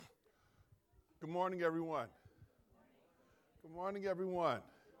Good morning, everyone. Good morning, everyone.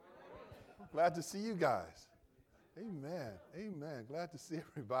 Glad to see you guys. Amen. Amen. Glad to see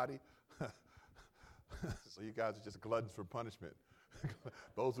everybody. So you guys are just gluttons for punishment.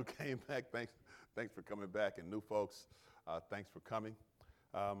 Those who came back, thanks for coming back. And new folks, thanks for coming.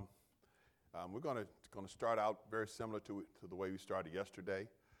 We're going to start out very similar to the way we started yesterday.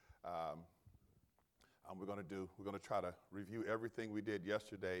 We're going to try to review everything we did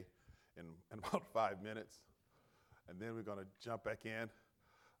yesterday in about 5 minutes, and then we're going to jump back in.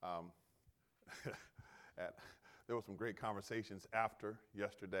 There were some great conversations after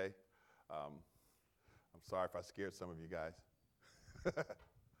yesterday. I'm sorry if I scared some of you guys.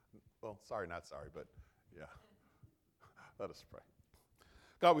 Well, sorry, not sorry, but yeah. Let us pray.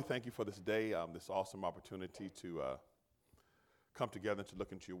 God, we thank you for this day, this awesome opportunity to come together and to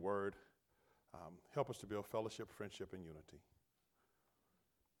look into your word. Help us to build fellowship, friendship, and unity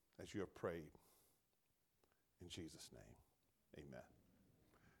as you have prayed. In Jesus' name, amen.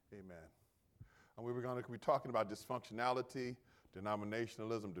 Amen. And we were going to be talking about dysfunctionality,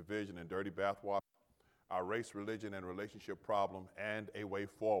 denominationalism, division, and dirty bathwater, our race, religion, and relationship problem, and a way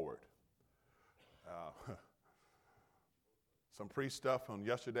forward. Some pre-stuff on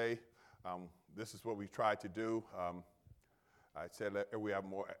yesterday. This is what we tried to do. I said that we have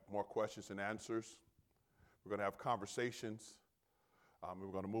more questions and answers. We're going to have conversations.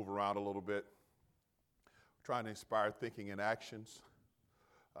 We're going to move around a little bit. We're trying to inspire thinking and actions.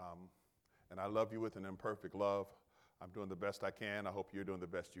 And I love you with an imperfect love. I'm doing the best I can. I hope you're doing the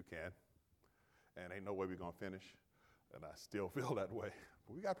best you can. And ain't no way we're going to finish. And I still feel that way.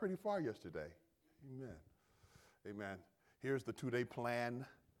 But we got pretty far yesterday. Amen. Amen. Here's the 2-day plan.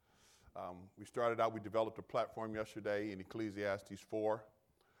 We developed a platform yesterday in Ecclesiastes 4.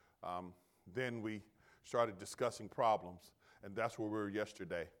 Then we started discussing problems, and that's where we were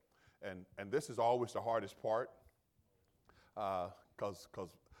yesterday. And this is always the hardest part, because a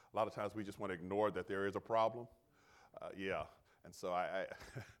lot of times we just want to ignore that there is a problem. And so I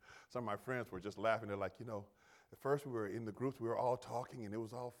some of my friends were just laughing. They're like, at first we were in the groups, we were all talking, and it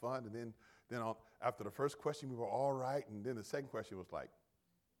was all fun. And then after the first question, we were all right, and then the second question was like,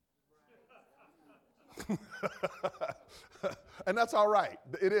 and that's all right.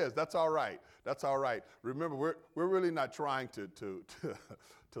 It is. That's all right. That's all right. Remember, we're really not trying to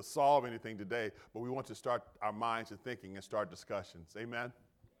solve anything today, but we want to start our minds and thinking and start discussions. Amen?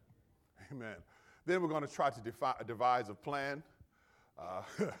 Amen. Then we're going to try to devise a plan.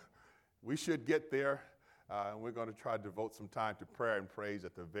 We should get there, and we're going to try to devote some time to prayer and praise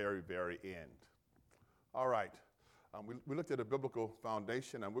at the very, very end. All right. We looked at a biblical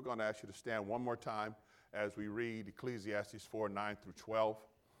foundation, and we're going to ask you to stand one more time as we read Ecclesiastes 4, 9 through 12.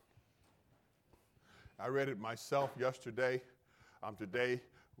 I read it myself yesterday. Today,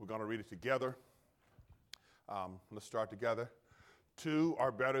 we're going to read it together. Let's start together. 2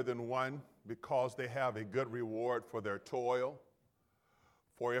 are better than 1 because they have a good reward for their toil.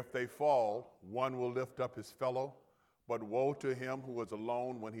 For if they fall, one will lift up his fellow. But woe to him who is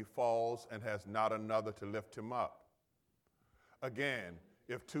alone when he falls and has not another to lift him up. Again,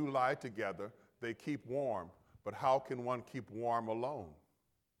 if 2 lie together, they keep warm, but how can one keep warm alone?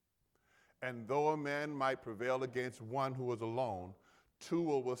 And though a man might prevail against one who is alone, 2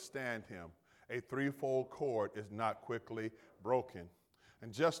 will withstand him. A threefold cord is not quickly broken.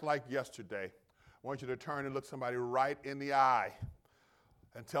 And just like yesterday, I want you to turn and look somebody right in the eye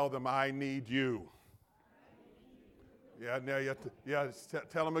and tell them, I need you.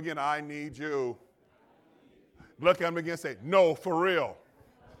 Tell them again, I need you. Look at them again and say, no, for real.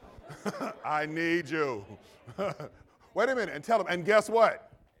 I need you. Wait a minute and tell them, and guess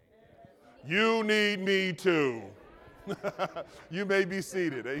what? You need me too. You may be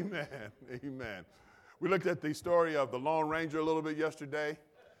seated. Amen. Amen. We looked at the story of the Lone Ranger a little bit yesterday.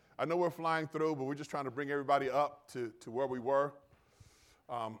 I know we're flying through, but we're just trying to bring everybody up to where we were.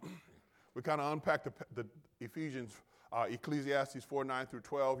 We kind of unpacked the Ecclesiastes 4, 9 through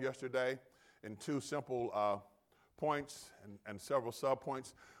 12 yesterday in 2 simple points and several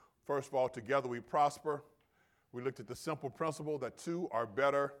sub-points. First of all, together we prosper. We looked at the simple principle that 2 are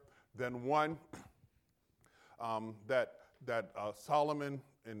better than 1. That Solomon,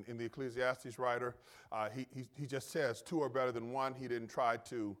 in the Ecclesiastes writer, he just says 2 are better than 1. He didn't try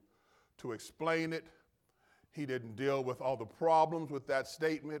to explain it. He didn't deal with all the problems with that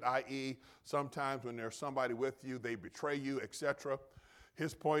statement, i.e., sometimes when there's somebody with you, they betray you, etc.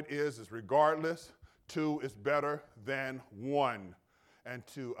 His point is regardless, 2 is better than 1. And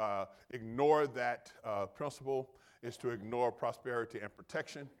to ignore that principle is to ignore prosperity and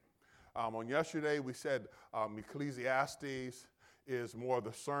protection. On yesterday, we said Ecclesiastes is more of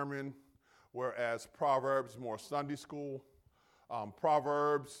the sermon whereas Proverbs is more Sunday school.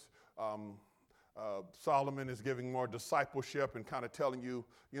 Proverbs, Solomon is giving more discipleship and kind of telling you,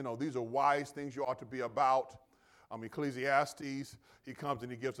 these are wise things you ought to be about. Ecclesiastes, he comes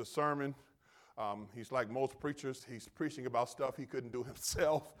and he gives a sermon. He's like most preachers. He's preaching about stuff he couldn't do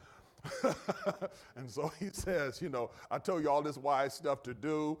himself. And so he says, I told you all this wise stuff to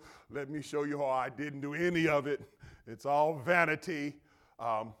do. Let me show you how I didn't do any of it. It's all vanity.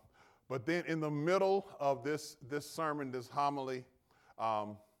 But then in the middle of this sermon, this homily,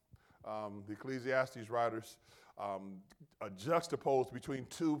 the Ecclesiastes writers juxtaposed between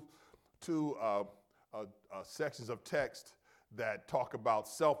two sections of text that talk about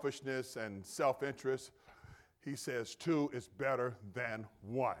selfishness and self-interest. He says 2 is better than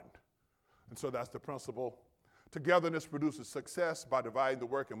 1. And so that's the principle. Togetherness produces success by dividing the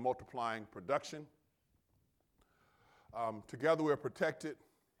work and multiplying production. Together we are protected.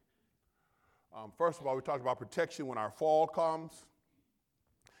 First of all, we talked about protection when our fall comes.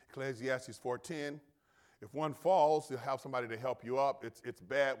 Ecclesiastes 4:10. If one falls, you'll have somebody to help you up. It's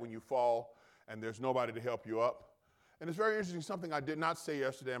bad when you fall and there's nobody to help you up. And it's very interesting, something I did not say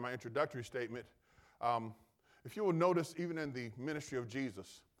yesterday in my introductory statement. If you will notice, even in the ministry of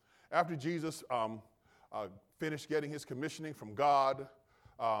Jesus, after Jesus finished getting his commissioning from God,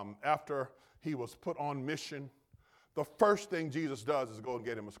 after he was put on mission, the first thing Jesus does is go and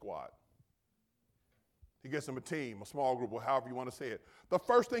get him a squad. He gets him a team, a small group, or however you want to say it. The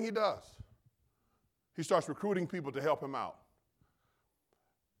first thing he does, he starts recruiting people to help him out.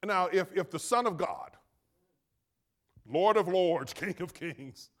 Now, if the Son of God, Lord of Lords, King of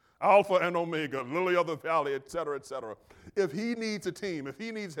Kings, Alpha and Omega, Lily of the Valley, et cetera, if he needs a team, if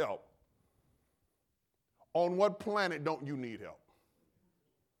he needs help, on what planet don't you need help?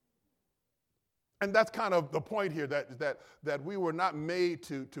 And that's kind of the point here, that we were not made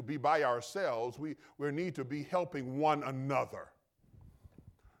to be by ourselves. We need to be helping one another.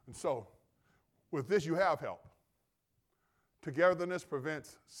 And so, with this, you have help. Togetherness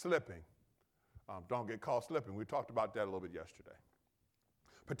prevents slipping. Don't get caught slipping. We talked about that a little bit yesterday.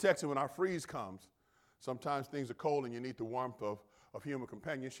 Protection when our freeze comes. Sometimes things are cold and you need the warmth of human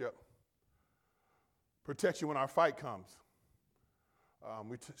companionship. Protection when our fight comes.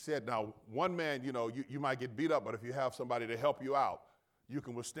 We said, now, one man, you might get beat up, but if you have somebody to help you out, you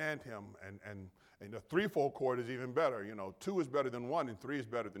can withstand him. And the threefold cord is even better. 2 is better than 1, and 3 is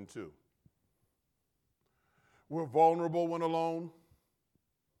better than 2. We're vulnerable when alone.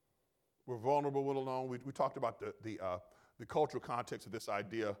 We're vulnerable when alone. We talked about the cultural context of this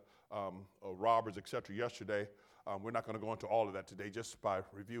idea of robbers, et cetera, yesterday. We're not going to go into all of that today. Just by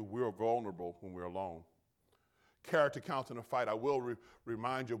review, we're vulnerable when we're alone. Character counts in a fight. I will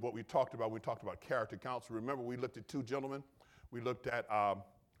remind you of what we talked about when we talked about character counts. Remember, we looked at 2 gentlemen. We looked at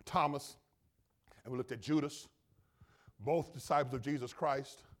Thomas and we looked at Judas, both disciples of Jesus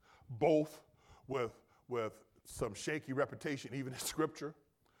Christ, both with some shaky reputation, even in Scripture.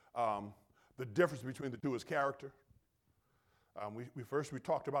 The difference between the 2 is character. We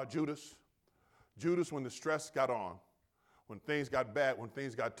talked about Judas. Judas, when the stress got on, when things got bad, when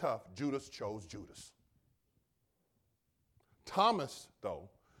things got tough, Judas chose Judas. Thomas, though,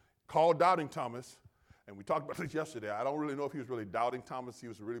 called doubting Thomas, and we talked about this yesterday. I don't really know if he was really doubting Thomas. He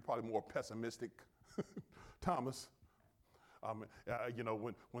was really probably more pessimistic Thomas.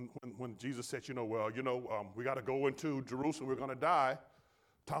 When Jesus said, we got to go into Jerusalem, we're going to die,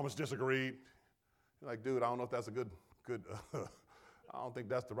 Thomas disagreed. He's like, dude, I don't know if that's a good, I don't think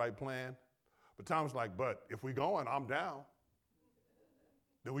that's the right plan. But Thomas like, but if we going, I'm down.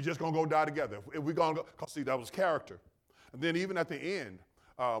 Then we just going to go die together. If we going to go, because see, that was character. And then even at the end,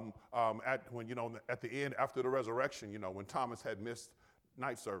 at the end after the resurrection, when Thomas had missed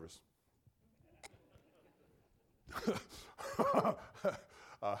night service,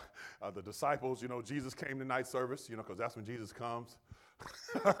 the disciples, Jesus came to night service, because that's when Jesus comes.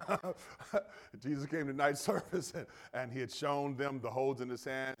 Jesus came to night service and he had shown them the holes in his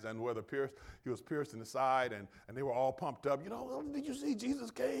hands and where he was pierced in the side, and they were all pumped up. Did you see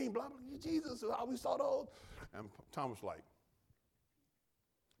Jesus came? Blah, blah, Jesus, how we saw those. And Thomas was like,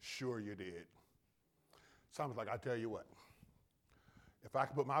 sure you did. Thomas was like, I tell you what, if I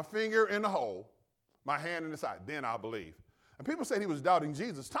can put my finger in the hole, my hand in the side, then I'll believe. And people said he was doubting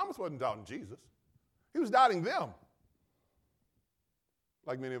Jesus. Thomas wasn't doubting Jesus. He was doubting them,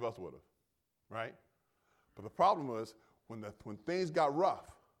 like many of us would have, right? But the problem was when things got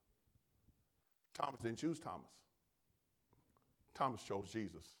rough, Thomas didn't choose Thomas. Thomas chose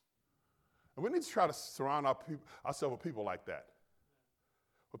Jesus. And we need to try to surround ourselves with people like that.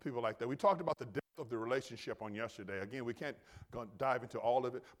 We talked about the depth of the relationship on yesterday. Again, we can't go dive into all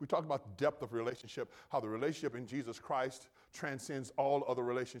of it. We talked about the depth of relationship, how the relationship in Jesus Christ transcends all other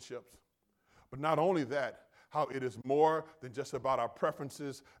relationships. But not only that, how it is more than just about our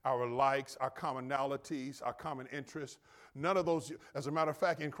preferences, our likes, our commonalities, our common interests. None of those, as a matter of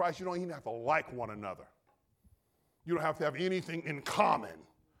fact, in Christ, you don't even have to like one another. You don't have to have anything in common,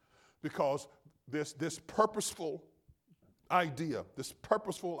 because this purposeful idea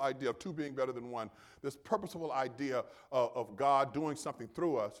of two being better than one, this purposeful idea of God doing something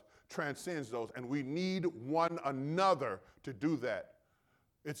through us transcends those, and we need one another to do that.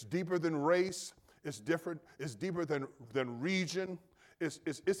 It's deeper than race. It's deeper than region.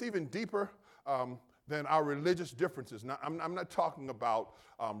 It's even deeper than our religious differences. Now, I'm not talking about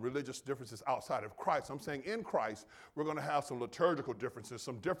religious differences outside of Christ. I'm saying in Christ, we're going to have some liturgical differences,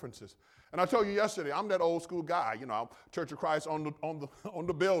 some differences. And I told you yesterday, I'm that old school guy. You know, Church of Christ on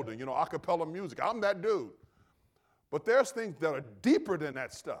the building. You know, a cappella music. I'm that dude. But there's things that are deeper than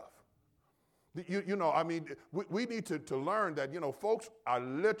that stuff. We need to learn that, folks are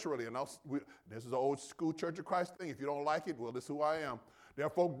literally, this is an old school Church of Christ thing. If you don't like it, well, this is who I am. There are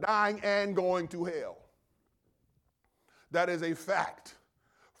folk dying and going to hell. That is a fact.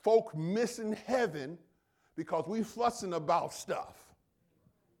 Folk missing heaven because we fussing about stuff.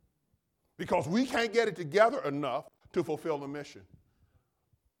 Because we can't get it together enough to fulfill the mission.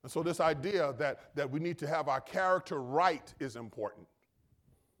 And so this idea that we need to have our character right is important.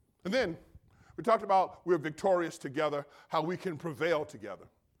 And then, we talked about we're victorious together, how we can prevail together.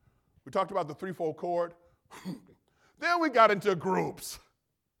 We talked about the threefold cord. Then we got into groups.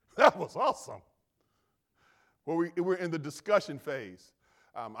 That was awesome. Well, we're in the discussion phase.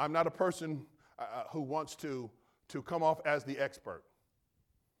 I'm not a person who wants to come off as the expert.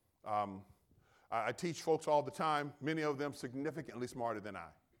 I teach folks all the time, many of them significantly smarter than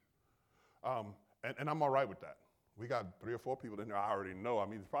I. And I'm all right with that. We got 3 or 4 people in here I already know. I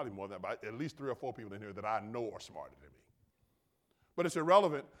mean, there's probably more than that, but at least 3 or 4 people in here that I know are smarter than me. But it's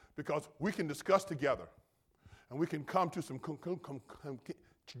irrelevant because we can discuss together and we can come to some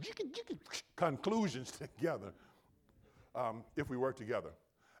conclusions together if we work together.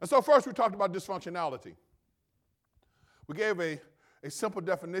 And so first we talked about dysfunctionality. We gave a simple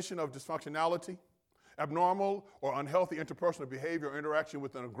definition of dysfunctionality: abnormal or unhealthy interpersonal behavior or interaction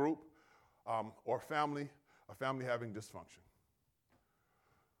within a group or family. A family having dysfunction.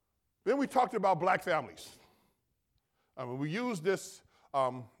 Then we talked about black families. We used this,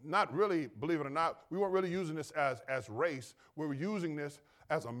 not really, believe it or not, we weren't really using this as race. We were using this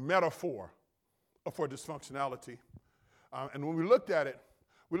as a metaphor for dysfunctionality. And when we looked at it,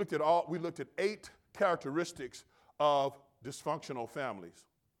 we looked at 8 characteristics of dysfunctional families.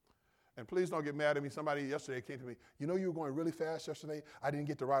 And please don't get mad at me. Somebody yesterday came to me, you were going really fast yesterday. I didn't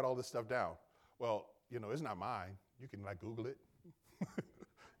get to write all this stuff down. Well, it's not mine. You can Google it.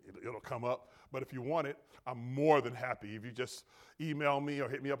 It'll come up. But if you want it, I'm more than happy. If you just email me or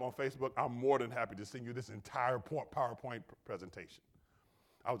hit me up on Facebook, I'm more than happy to send you this entire PowerPoint presentation.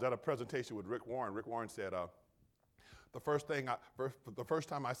 I was at a presentation with Rick Warren. Rick Warren said, the first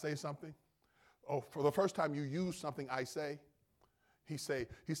time I say something, for the first time you use something I say, he said,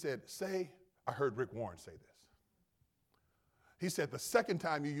 I heard Rick Warren say this. He said, the second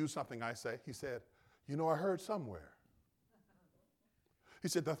time you use something I say, he said, I heard somewhere. He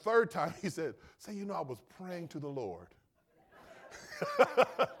said, the third time, he said, I was praying to the Lord.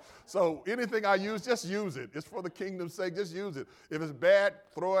 So anything I use, just use it. It's for the kingdom's sake, just use it. If it's bad,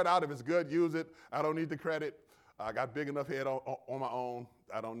 throw it out. If it's good, use it. I don't need the credit. I got big enough head on my own.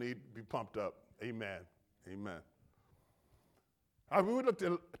 I don't need to be pumped up. Amen. Amen. We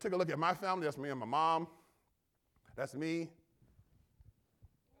took a look at my family. That's me and my mom. That's me.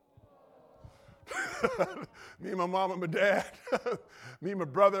 Me and my mom and my dad. Me and my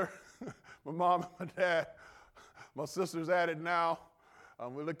brother. My mom and my dad. My sister's at it now.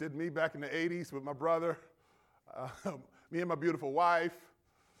 We looked at me back in the 80s with my brother. Me and my beautiful wife.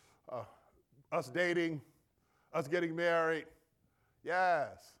 Us dating. Us getting married.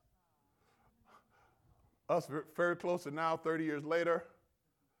 Yes. Us very close to now, 30 years later.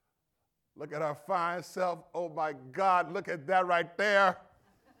 Look at our fine self. Oh my God, look at that right there.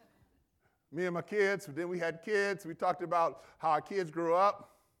 Me and my kids, then we had kids. We talked about how our kids grew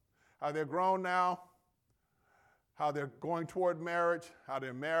up, how they're grown now, how they're going toward marriage, how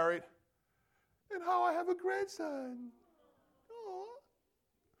they're married, and how I have a grandson.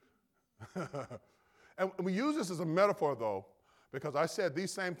 And we use this as a metaphor, though, because I said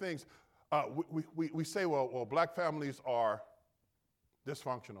these same things. We say, well, black families are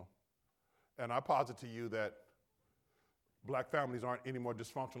dysfunctional. And I posit to you that black families aren't any more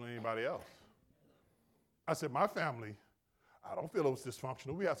dysfunctional than anybody else. I said, my family, I don't feel it was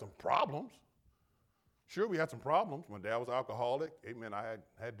dysfunctional. We had some problems. Sure, we had some problems. My dad was alcoholic. Amen. I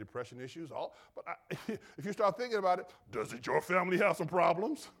had depression issues. But if you start thinking about it, doesn't your family have some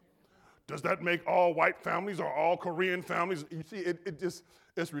problems? Does that make all white families or all Korean families? You see,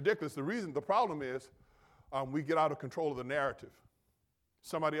 it's ridiculous. The problem is we get out of control of the narrative.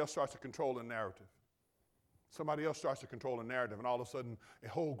 Somebody else starts to control the narrative. Somebody else starts to control the narrative, and all of a sudden, a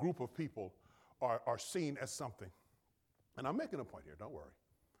whole group of people are seen as something. And I'm making a point here, don't worry.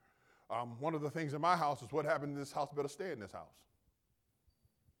 One of the things in my house is what happened in this house better stay in this house.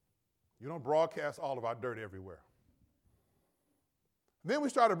 You don't broadcast all of our dirt everywhere. Then we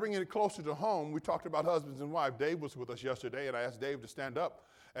started bringing it closer to home. We talked about husbands and wives. Dave was with us yesterday, and I asked Dave to stand up.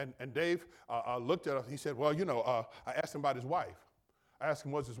 And Dave looked at us. He said, well, I asked him about his wife. I asked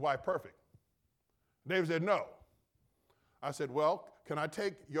him, was his wife perfect? Dave said, no. I said, well, can I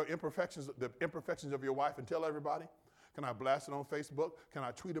take your imperfections, the imperfections of your wife, and tell everybody? Can I blast it on Facebook? Can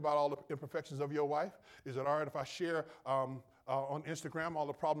I tweet about all the imperfections of your wife? Is it all right if I share on Instagram all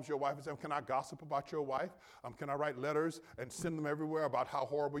the problems your wife is having? Can I gossip about your wife? Can I write letters and send them everywhere about how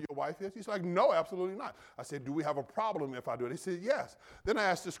horrible your wife is? He's like, no, absolutely not. I said, do we have a problem if I do it? He said, yes. Then I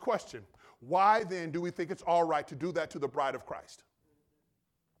asked this question. Why then do we think it's all right to do that to the bride of Christ?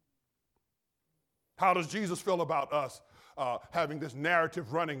 How does Jesus feel about us having this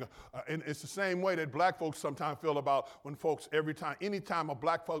narrative running? And it's the same way that black folks sometimes feel about when folks anytime a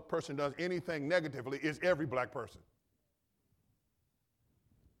black person does anything negatively, it's every black person.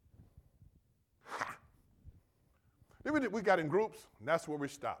 Ha. Then we got in groups, and that's where we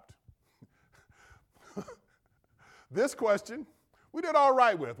stopped. This question, we did all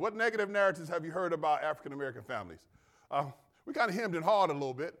right with. What negative narratives have you heard about African American families? We kind of hemmed and hawed a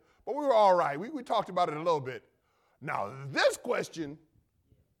little bit, but we were all right. We talked about it a little bit. Now, this question,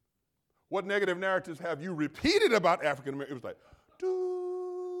 what negative narratives have you repeated about African American? It was like,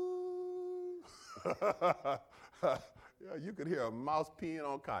 doo. Yeah, you could hear a mouse peeing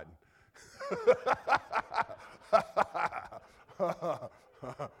on cotton.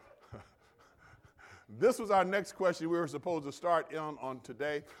 This was our next question we were supposed to start on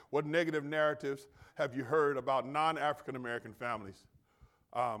today. What negative narratives have you heard about non-African American families?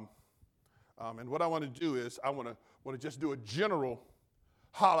 And what I want to do is I want to just do a general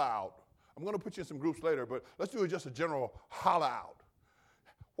holla out. I'm going to put you in some groups later, but let's do just a general holla out.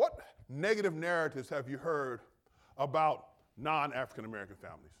 What negative narratives have you heard about non-African American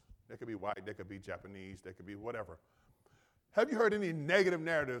families? They could be white, they could be Japanese, they could be whatever. Have you heard any negative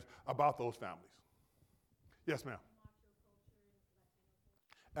narratives about those families? Yes, ma'am.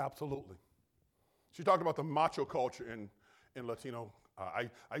 Absolutely. She talked about the macho culture in Latino. I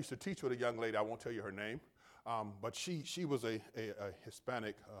used to teach with a young lady, I won't tell you her name, but she was a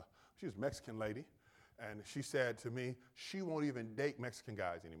Hispanic, she was a Mexican lady, and she said to me, she won't even date Mexican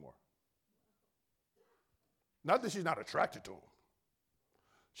guys anymore. Not that she's not attracted to them.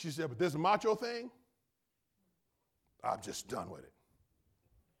 She said, but this macho thing, I'm just done with it.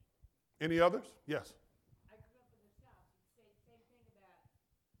 Any others? Yes. I grew up in the South. You'd say the same thing about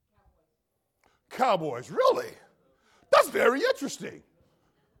cowboys. Cowboys, really? That's very interesting.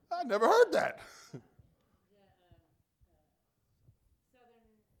 I never heard that. Southern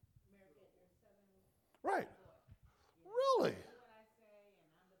American or Southern. Right. Cowboy. Really? Do what I say, and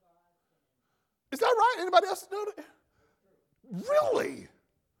I'm the boss. Is that right? Anybody else know that? Really?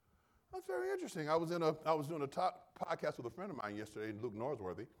 That's very interesting. I was doing a podcast with a friend of mine yesterday, Luke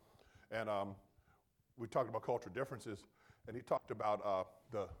Norsworthy, and we talked about cultural differences, and he talked about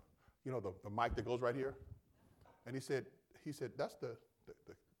the mic that goes right here, and he said that's the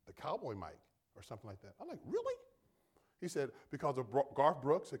cowboy mic or something like that. I'm like, really? He said because of Garth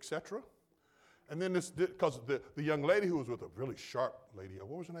Brooks, etc. And then because the young lady who was with a really sharp lady,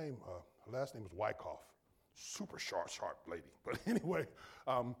 what was her name? Her last name was Wyckoff. Super sharp lady. But anyway,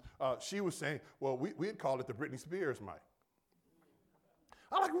 she was saying, well, we had called it the Britney Spears mic.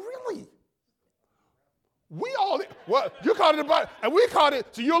 I'm like, really? You called it and we called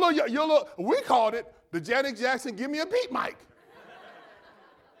it, so we called it the Janet Jackson Give Me a Beat mic.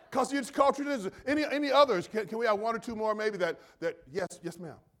 Because it's culture. Any others? Can we have one or two more maybe that yes,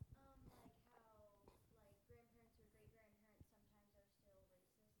 ma'am.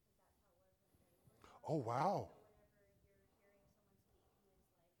 Oh, wow.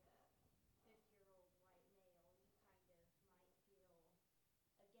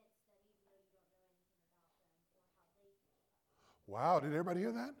 Wow, did everybody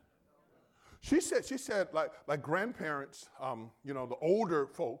hear that? She said like grandparents, the older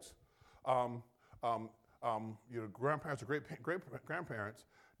folks, grandparents or great grandparents,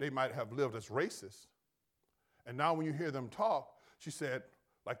 they might have lived as racist, And now when you hear them talk, she said,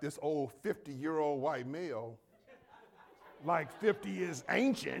 like this old 50-year-old white male, like 50 is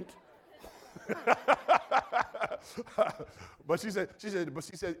ancient. But she said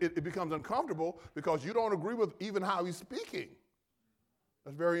it becomes uncomfortable because you don't agree with even how he's speaking.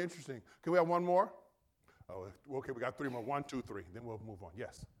 That's very interesting. Can we have one more? Oh, okay, we got three more. 1, 2, 3. Then we'll move on.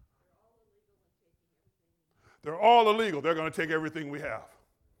 Yes. They're all illegal. They're going to take everything we have.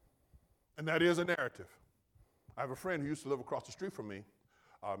 And that is a narrative. I have a friend who used to live across the street from me,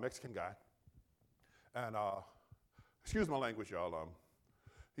 a Mexican guy. And excuse my language, y'all.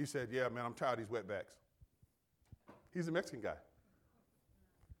 He said, yeah, man, I'm tired of these wetbacks. He's a Mexican guy.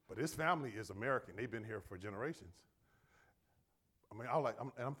 But his family is American. They've been here for generations. I mean,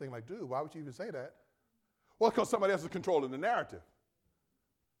 I'm thinking like, dude, why would you even say that? Well, because somebody else is controlling the narrative.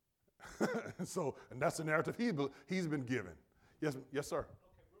 And that's the narrative he's been given. Yes, sir.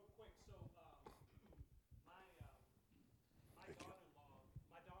 Okay, real quick. So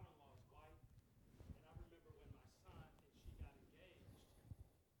my daughter-in-law is white, and I remember when my son and she got engaged,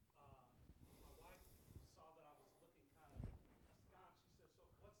 my wife saw that I was looking kind of astonished. She said,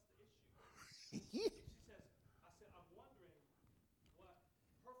 "So what's the issue?" She says, "I said I'm wondering what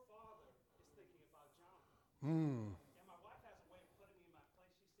her father is thinking about John." And my wife has a way of putting me in my place.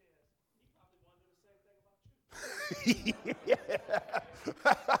 She says, "He probably wondered the same thing about you." And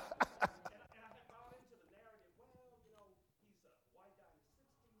I had brought into the narrative, well, he's a white guy in his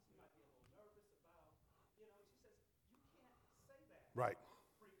 60s. He might be a little nervous about, she says, you can't say that, Right.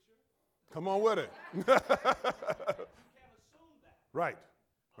 preacher. Come on with it. You can't assume that. Right.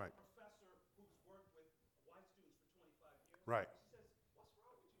 A Right. professor who's worked with white students for 25 years. Right. She says, what's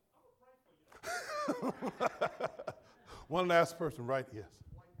wrong with you? I'm going to pray for you. One last person, right? Yes.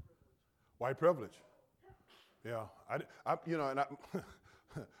 White privilege. Yeah.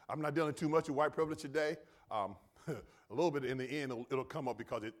 I'm not dealing too much with white privilege today. A little bit in the end, it'll come up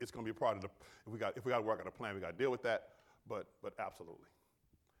because it's going to be a part of the. If we got to work out a plan, we got to deal with that. But absolutely.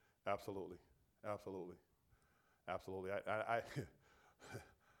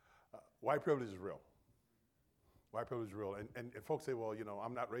 White privilege is real. White privilege is real. And folks say, well,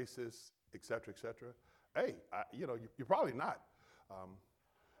 I'm not racist, et cetera, et cetera. Hey, you're probably not.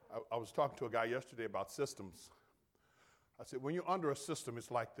 I was talking to a guy yesterday about systems. I said, when you're under a system, it's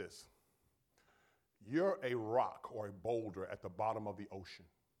like this. You're a rock or a boulder at the bottom of the ocean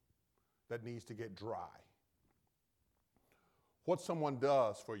that needs to get dry. What someone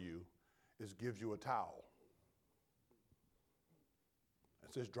does for you is gives you a towel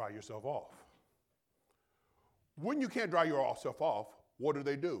and says, dry yourself off. When you can't dry yourself off, what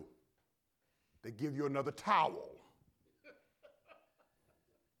do? They give you another towel.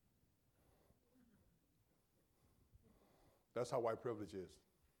 That's how white privilege is.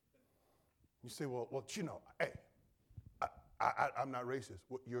 You say, well, hey, I'm not racist.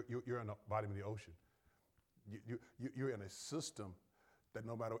 Well, you're in the bottom of the ocean. You're in a system that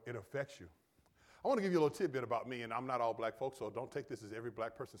no matter, it affects you. I want to give you a little tidbit about me, and I'm not all black folks, so don't take this as every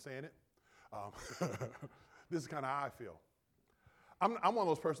black person saying it. This is kind of how I feel. I'm one of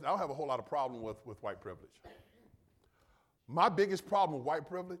those persons, I don't have a whole lot of problem with white privilege. My biggest problem with white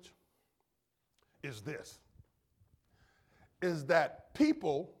privilege is this, is that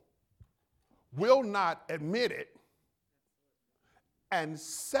people will not admit it, and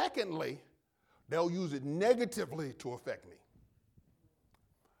secondly, they'll use it negatively to affect me.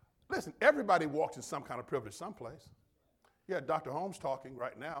 Listen, everybody walks in some kind of privilege someplace. Yeah, Dr. Holmes talking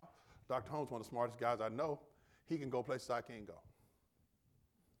right now. Dr. Holmes, one of the smartest guys I know. He can go places I can't go.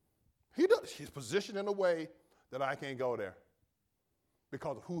 He does. He's positioned in a way that I can't go there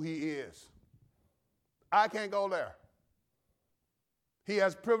because of who he is. I can't go there. He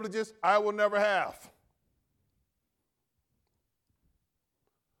has privileges I will never have.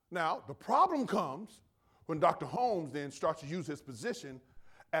 Now, the problem comes when Dr. Holmes then starts to use his position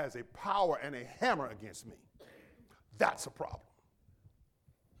as a power and a hammer against me. That's a problem.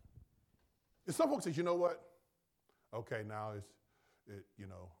 And some folks say, you know what? Okay, now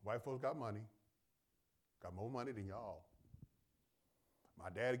white folks got money, got more money than y'all. My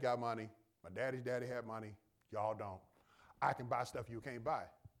daddy got money. My daddy's daddy had money. Y'all don't. I can buy stuff you can't buy.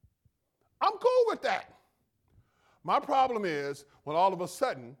 I'm cool with that. My problem is when all of a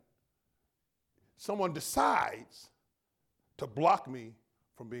sudden someone decides to block me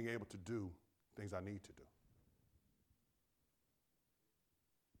from being able to do things I need to do.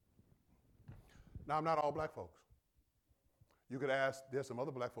 Now, I'm not all black folks. You could ask, there's some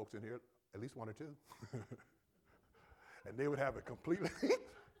other black folks in here, at least one or two, and they would have a completely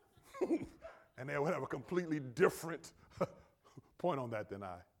different point on that than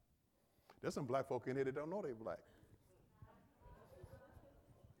I. There's some black folk in here that don't know they're black.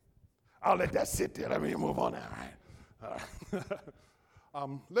 I'll let that sit there. Let me move on now. All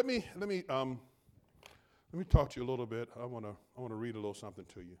right. Let me talk to you a little bit. I want to read a little something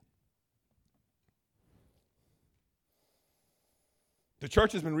to you. The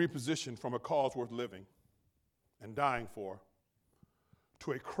church has been repositioned from a cause worth living and dying for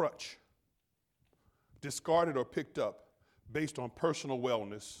to a crutch, discarded or picked up based on personal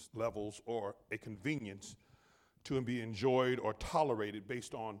wellness levels or a convenience to be enjoyed or tolerated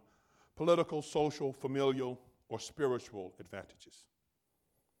based on political, social, familial, or spiritual advantages.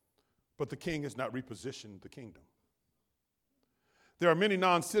 But the king has not repositioned the kingdom. There are many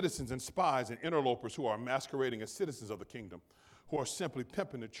non-citizens and spies and interlopers who are masquerading as citizens of the kingdom, who are simply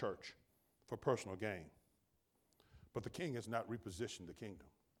pimping the church for personal gain. But the king has not repositioned the kingdom.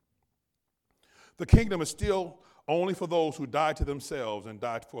 The kingdom is still only for those who died to themselves and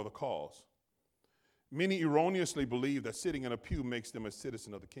died for the cause. Many erroneously believe that sitting in a pew makes them a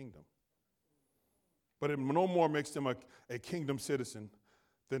citizen of the kingdom. But it no more makes them a kingdom citizen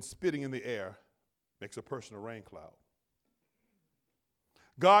than spitting in the air makes a person a rain cloud.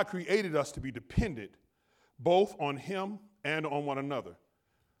 God created us to be dependent both on him and on one another.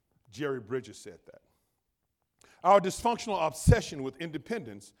 Jerry Bridges said that. Our dysfunctional obsession with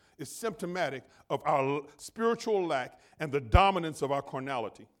independence is symptomatic of our spiritual lack and the dominance of our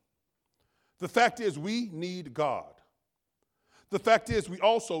carnality. The fact is, we need God. The fact is, we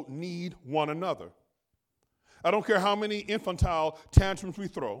also need one another. I don't care how many infantile tantrums we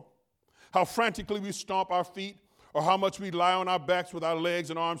throw, how frantically we stomp our feet, or how much we lie on our backs with our legs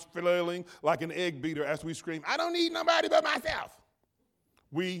and arms flailing like an egg beater as we scream, "I don't need nobody but myself."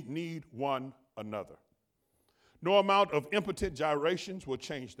 We need one another. No amount of impotent gyrations will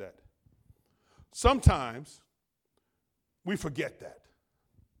change that. Sometimes we forget that.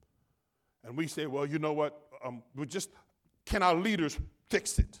 And we say, well, you know what? Can our leaders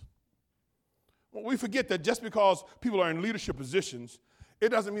fix it? Well, we forget that just because people are in leadership positions, it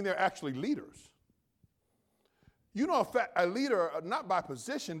doesn't mean they're actually leaders. You know a leader, not by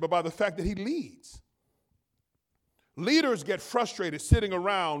position, but by the fact that he leads. Leaders get frustrated sitting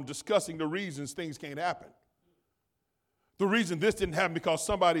around discussing the reasons things can't happen. The reason this didn't happen because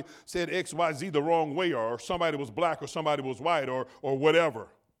somebody said X, Y, Z the wrong way, or somebody was black, or somebody was white, or whatever.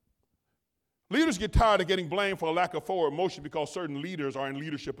 Leaders get tired of getting blamed for a lack of forward motion because certain leaders are in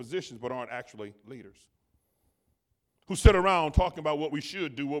leadership positions but aren't actually leaders. Who sit around talking about what we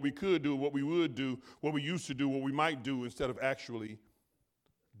should do, what we could do, what we would do, what we used to do, what we might do, instead of actually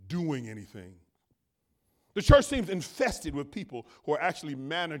doing anything. The church seems infested with people who are actually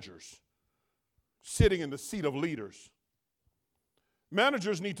managers, sitting in the seat of leaders.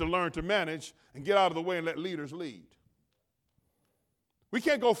 Managers need to learn to manage and get out of the way and let leaders lead. We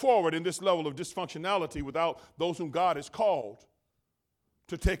can't go forward in this level of dysfunctionality without those whom God has called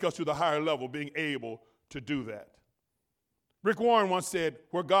to take us to the higher level, being able to do that. Rick Warren once said,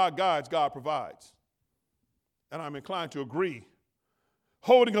 where God guides, God provides. And I'm inclined to agree.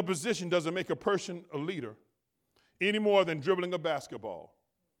 Holding a position doesn't make a person a leader any more than dribbling a basketball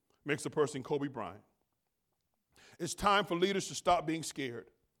makes a person Kobe Bryant. It's time for leaders to stop being scared.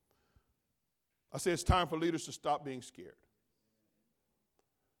 I say it's time for leaders to stop being scared.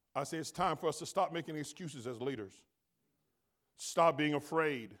 I say it's time for us to stop making excuses as leaders. Stop being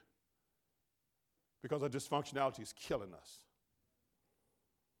afraid because our dysfunctionality is killing us.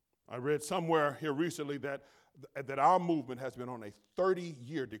 I read somewhere here recently that our movement has been on a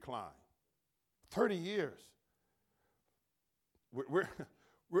 30-year decline. 30 years. We're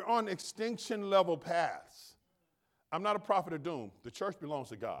on extinction level paths. I'm not a prophet of doom. The church belongs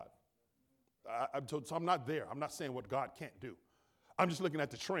to God. So I'm not there. I'm not saying what God can't do. I'm just looking at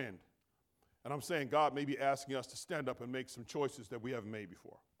the trend. And I'm saying God may be asking us to stand up and make some choices that we haven't made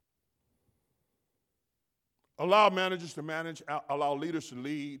before. Allow managers to manage, allow leaders to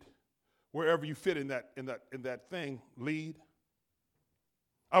lead. Wherever you fit in that thing, lead.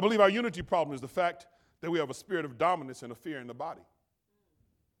 I believe our unity problem is the fact that we have a spirit of dominance and a fear in the body.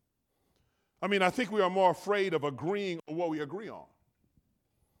 I think we are more afraid of agreeing on what we agree on.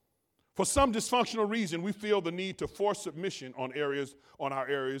 For some dysfunctional reason, we feel the need to force submission on our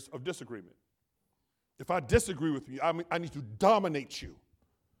areas of disagreement. If I disagree with you, I need to dominate you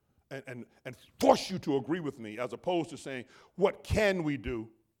and force you to agree with me, as opposed to saying, what can we do?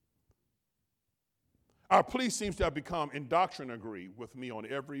 Our plea seems to have become indoctrinatory with me on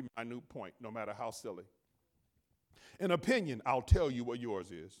every minute point, no matter how silly. In opinion, I'll tell you what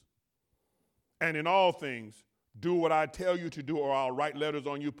yours is. And in all things, Do what I tell you to do, or I'll write letters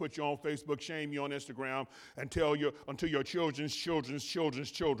on you, put you on Facebook, shame you on Instagram, and tell you until your children's children's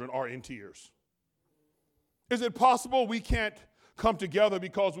children's children are in tears. Is it possible we can't come together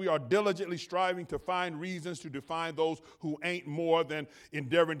because we are diligently striving to find reasons to define those who ain't more than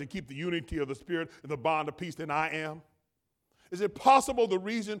endeavoring to keep the unity of the Spirit and the bond of peace than I am? Is it possible the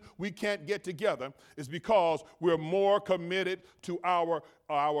reason we can't get together is because we're more committed to our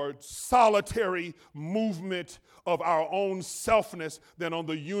solitary movement of our own selfness than on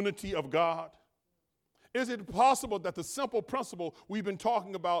the unity of God? Is it possible that the simple principle we've been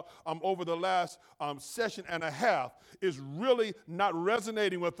talking about over the last session and a half is really not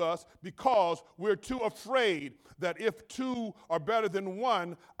resonating with us because we're too afraid that if two are better than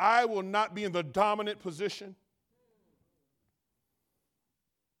one, I will not be in the dominant position?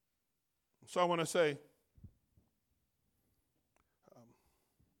 So I want to say,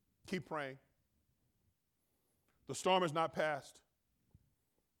 keep praying. The storm is not past.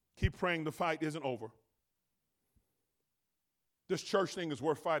 Keep praying. The fight isn't over. This church thing is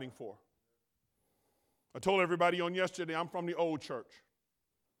worth fighting for. I told everybody on yesterday, I'm from the old church.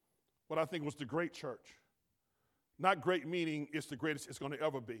 What I think was the great church. Not great meaning it's the greatest it's going to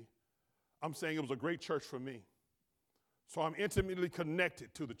ever be. I'm saying it was a great church for me. So I'm intimately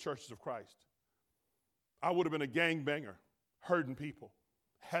connected to the churches of Christ. I would have been a gangbanger, hurting people,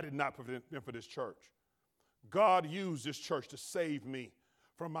 had it not been for this church. God used this church to save me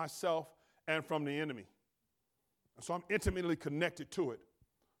from myself and from the enemy. And so I'm intimately connected to it.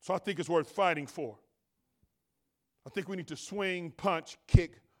 So I think it's worth fighting for. I think we need to swing, punch,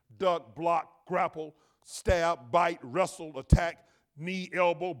 kick, duck, block, grapple, stab, bite, wrestle, attack, knee,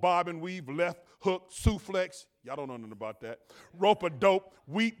 elbow, bob and weave, left hook, suplex. Y'all don't know nothing about that. Rope a dope,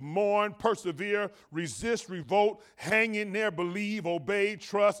 weep, mourn, persevere, resist, revolt, hang in there, believe, obey,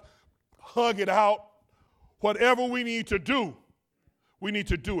 trust, hug it out. Whatever we need to do, we need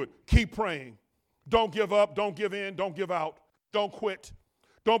to do it. Keep praying. Don't give up, don't give in, don't give out, don't quit.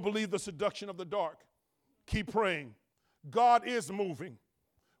 Don't believe the seduction of the dark. Keep praying. God is moving.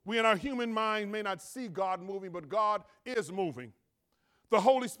 We in our human mind may not see God moving, but God is moving. The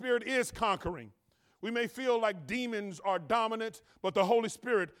Holy Spirit is conquering. We may feel like demons are dominant, but the Holy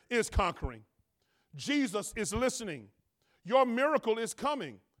Spirit is conquering. Jesus is listening. Your miracle is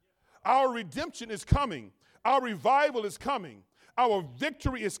coming. Our redemption is coming. Our revival is coming. Our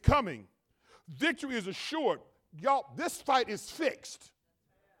victory is coming. Victory is assured. Y'all, this fight is fixed.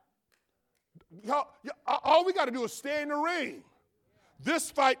 Y'all, all we got to do is stay in the ring.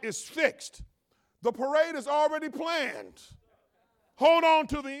 This fight is fixed. The parade is already planned. Hold on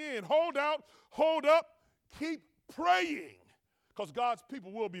to the end. Hold out. Hold up. Keep praying because God's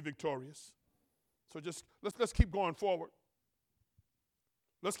people will be victorious. So just let's keep going forward.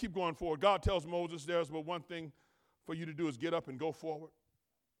 Let's keep going forward. God tells Moses there's but one thing for you to do is get up and go forward.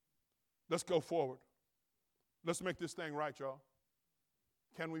 Let's go forward. Let's make this thing right, y'all.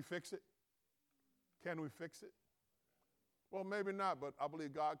 Can we fix it? Can we fix it? Well, maybe not, but I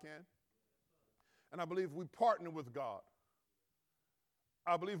believe God can. And I believe we partner with God.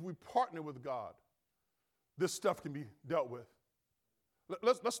 I believe we partner with God. This stuff can be dealt with.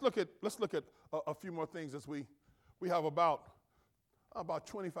 Let's look at a few more things as we have about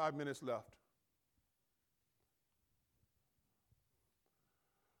 25 minutes left.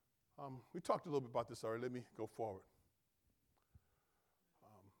 We talked a little bit about this already. Let me go forward.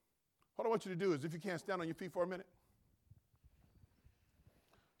 What I want you to do is, if you can't stand on your feet for a minute,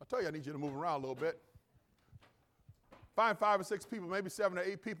 I tell you I need you to move around a little bit. Find 5 or 6 people, maybe 7 or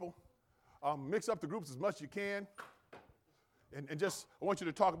 8 people. Mix up the groups as much as you can. And just, I want you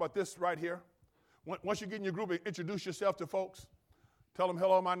to talk about this right here. Once you get in your group, introduce yourself to folks. Tell them,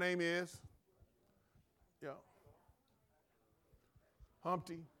 hello, my name is. Yeah.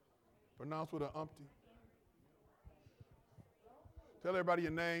 Humpty. Pronounce with a umpty. Tell everybody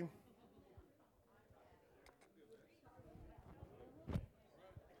your name.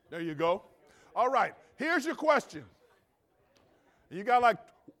 There you go. All right, here's your question. You got like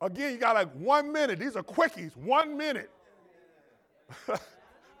 1 minute. These are quickies, 1 minute.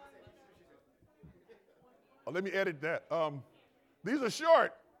 Let me edit that. These are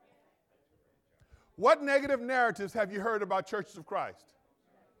short. What negative narratives have you heard about Churches of Christ?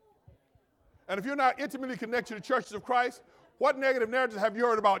 And if you're not intimately connected to Churches of Christ, what negative narratives have you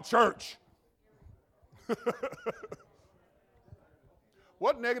heard about church?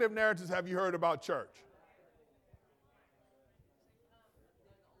 What negative narratives have you heard about church?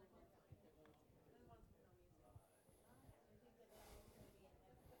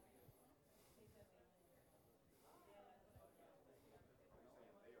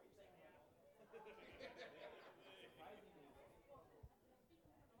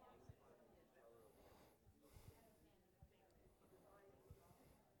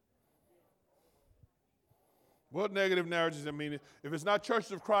 What negative narratives? I mean, if it's not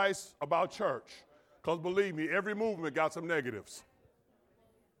Churches of Christ, about church. Because believe me, every movement got some negatives.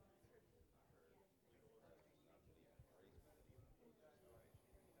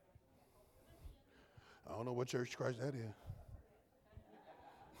 I don't know what Church of Christ that is.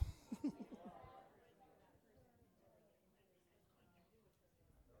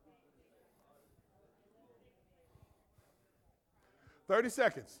 "30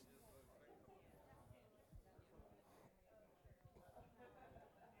 seconds.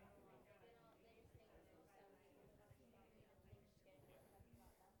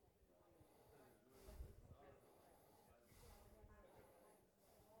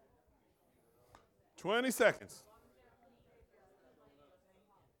 "20 seconds.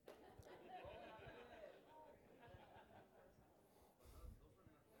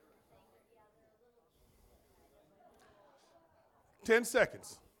 "10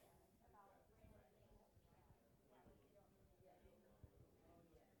 seconds.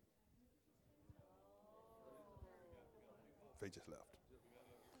 They just left.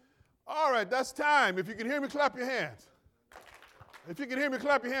 All right, that's time. If you can hear me, clap your hands. If you can hear me,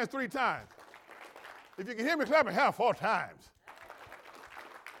 clap your hands 3 times. If you can hear me, clap your hands 4 times.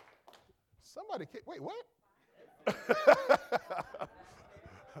 Somebody, wait, what?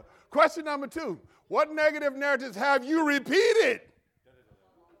 Question number 2. What negative narratives have you repeated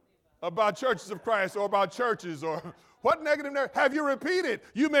about Churches of Christ or about churches? Or what negative narrative have you repeated?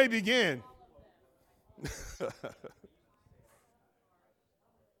 You may begin.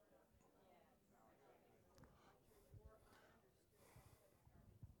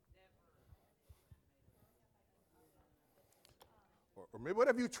 Or maybe what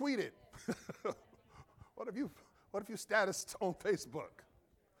have you tweeted? What have you statused on Facebook?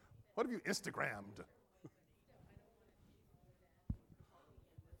 What have you Instagrammed?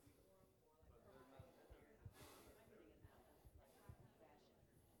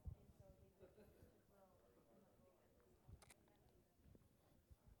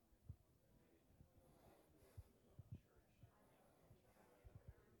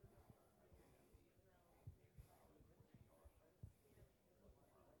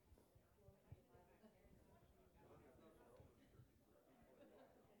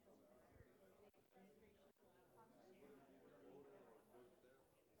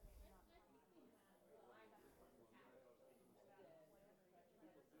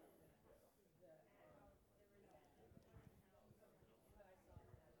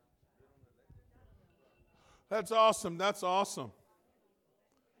 That's awesome. That's awesome.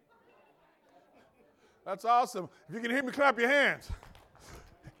 That's awesome. If you can hear me, clap your hands.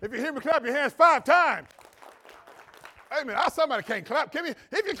 If you hear me, clap your hands 5 times. Hey, man, somebody can't clap. If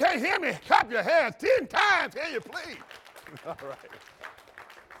you can't hear me, clap your hands 10 times. Can you please? All right.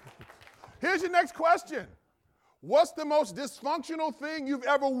 Here's your next question. What's the most dysfunctional thing you've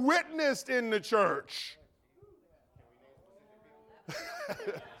ever witnessed in the church?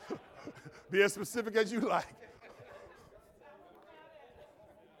 Be as specific as you like.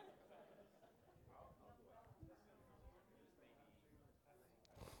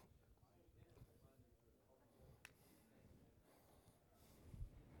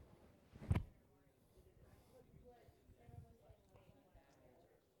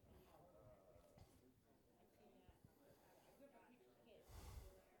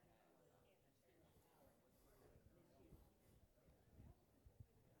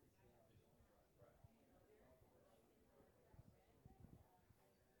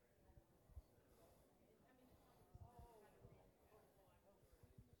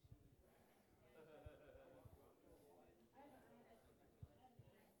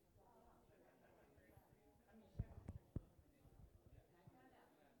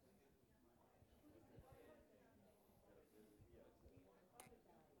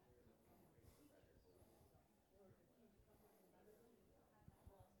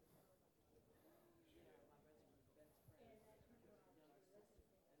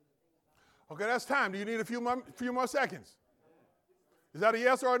 Okay, that's time. Do you need a few more seconds? Is that a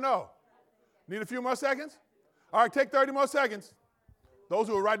yes or a no? Need a few more seconds? All right, take 30 more seconds. Those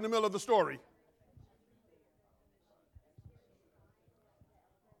who are right in the middle of the story.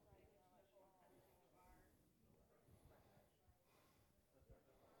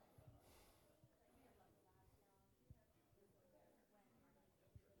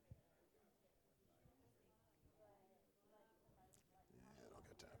 Yeah, I don't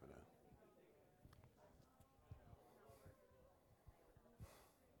got time for that.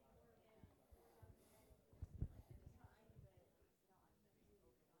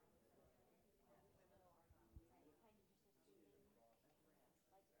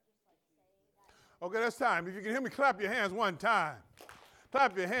 Okay, that's time. If you can hear me, clap your hands one time.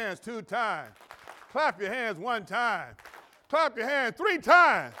 Clap your hands 2 times. Clap your hands 1 time. Clap your hands 3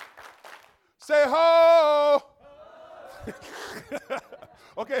 times. Say ho.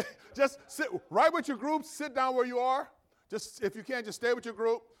 Okay, just sit right with your group. Sit down where you are. Just if you can, just stay with your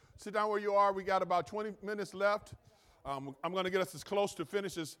group. Sit down where you are. We got about 20 minutes left. I'm going to get us as close to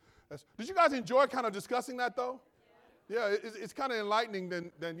finish as. Did you guys enjoy kind of discussing that though? Yeah, it's kind of enlightening.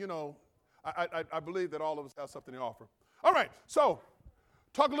 Then you know, I believe that all of us have something to offer. All right, so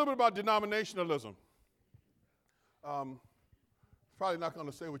talk a little bit about denominationalism. Probably not going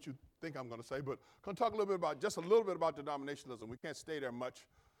to say what you think I'm going to say, but going to talk a little bit about denominationalism. We can't stay there much.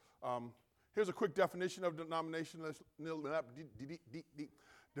 Here's a quick definition of denominationalism.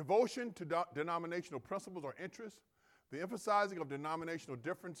 Devotion to denominational principles or interests, the emphasizing of denominational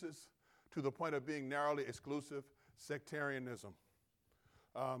differences to the point of being narrowly exclusive, sectarianism.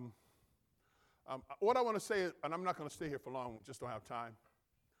 What I want to say, and I'm not going to stay here for long, just don't have time.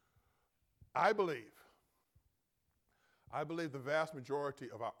 I believe the vast majority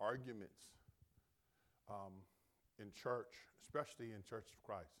of our arguments in church, especially in Church of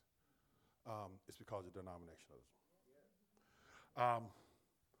Christ, is because of denominationalism.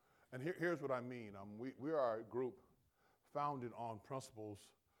 And here's what I mean. We are a group founded on principles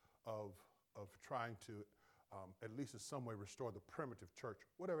of trying to, at least in some way, restore the primitive church,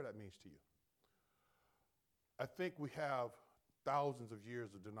 whatever that means to you. I think we have thousands of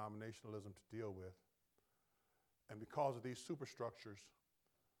years of denominationalism to deal with. And because of these superstructures,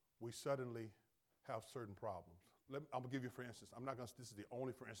 we suddenly have certain problems. I'm going to give you, for instance, this is the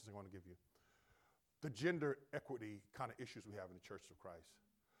only for instance I'm going to give you. The gender equity kind of issues we have in the Church of Christ.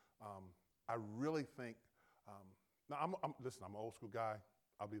 I really think, listen, I'm an old school guy.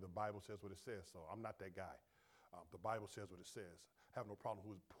 I believe the Bible says what it says, so I'm not that guy. The Bible says what it says. I have no problem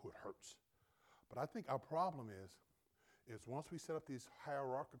who it hurts. But I think our problem is once we set up these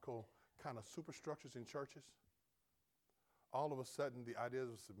hierarchical kind of superstructures in churches, all of a sudden the ideas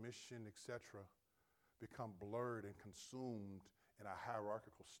of submission, etc., become blurred and consumed in our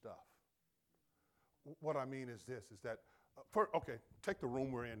hierarchical stuff. What I mean is this, is that, take the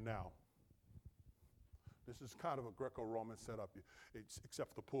room we're in now. This is kind of a Greco-Roman setup,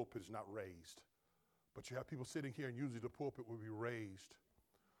 except the pulpit is not raised. But you have people sitting here, and usually the pulpit will be raised.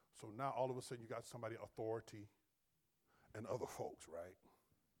 So now all of a sudden you got somebody authority and other folks, right?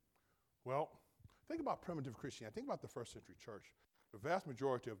 Well, think about primitive Christianity. Think about the first century church. The vast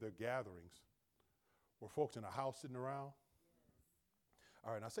majority of their gatherings were folks in a house sitting around.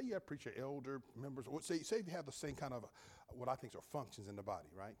 All right, now say you have preacher, elder, members. Say if you have the same kind of what I think are functions in the body,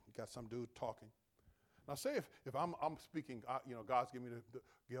 right? You got some dude talking. Now say if I'm speaking, God's given me the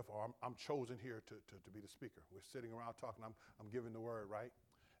gift, or I'm chosen here to be the speaker. We're sitting around talking. I'm giving the word, right?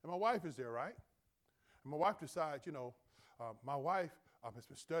 And my wife is there, right? And my wife decides, my wife has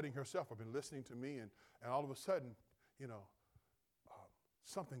been studying herself, or been listening to me, and all of a sudden,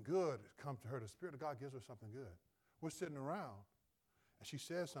 something good has come to her. The Spirit of God gives her something good. We're sitting around, and she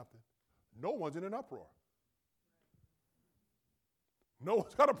says something. No one's in an uproar. No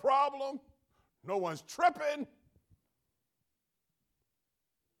one's got a problem. No one's tripping.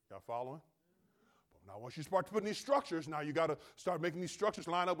 Y'all following? But now once you start putting these structures, now you got to start making these structures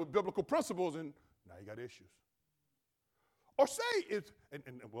line up with biblical principles, and now you got issues. Or say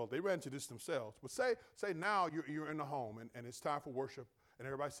well, they ran into this themselves, but say now you're in the home, and it's time for worship, and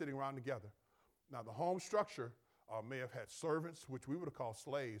everybody's sitting around together. Now the home structure may have had servants, which we would have called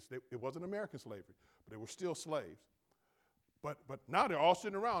slaves. It wasn't American slavery, but they were still slaves. But now they're all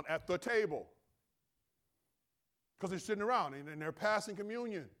sitting around at the table because they're sitting around and they're passing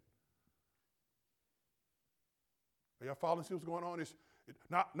communion. Are y'all following? See what's going on?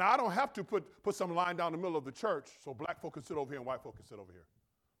 Now I don't have to put some line down the middle of the church so black folk can sit over here and white folk can sit over here.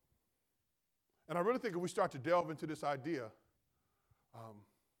 And I really think if we start to delve into this idea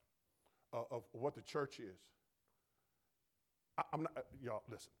of what the church is, I'm not, y'all,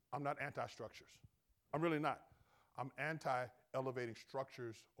 listen, I'm not anti-structures. I'm really not. I'm anti-elevating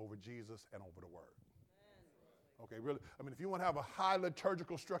structures over Jesus and over the Word. Okay, really, if you want to have a high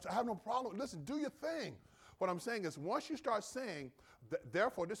liturgical structure, I have no problem. Listen, do your thing. What I'm saying is once you start saying,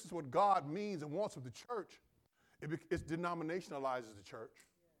 therefore, this is what God means and wants of the church, it denominationalizes the church.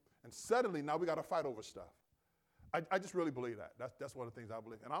 And suddenly, now we got to fight over stuff. I just really believe that. That's one of the things I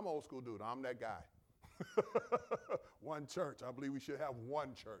believe. And I'm an old school dude. I'm that guy. One church. I believe we should have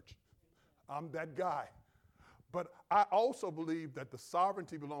one church. I'm that guy. But I also believe that the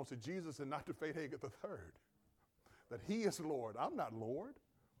sovereignty belongs to Jesus and not to Faith Hager III. That he is Lord. I'm not Lord.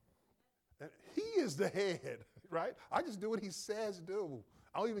 And he is the head, right? I just do what he says do.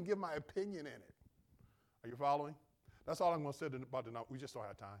 I don't even give my opinion in it. Are you following? That's all I'm going to say about the. We just don't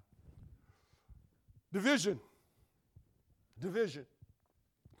have time. Division. Division.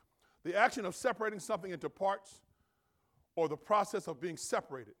 The action of separating something into parts or the process of being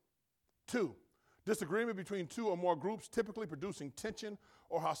separated. 2, disagreement between two or more groups, typically producing tension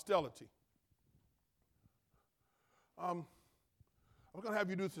or hostility. I'm going to have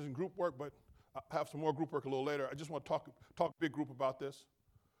you do this in group work, but I'll have some more group work a little later. I just want to talk big group about this.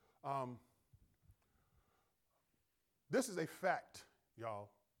 This is a fact, y'all.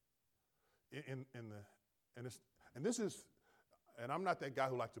 And I'm not that guy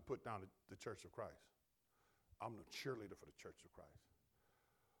who likes to put down the Church of Christ. I'm the cheerleader for the Church of Christ.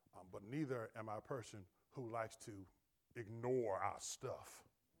 But neither am I a person who likes to ignore our stuff,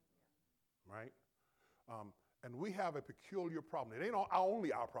 right? And we have a peculiar problem. It ain't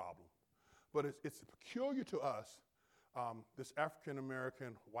only our problem, but it's peculiar to us, this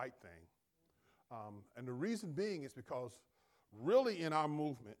African-American white thing. And the reason being is because really in our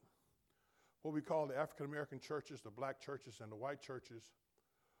movement, what we call the African-American churches, the black churches, and the white churches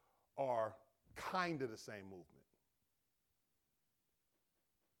are kind of the same movement.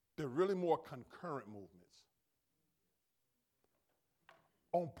 They're really more concurrent movements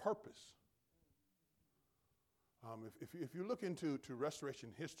on purpose. If you look into Restoration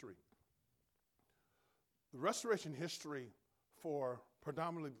history, the Restoration history for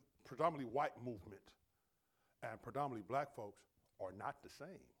predominantly white movement and predominantly black folks are not the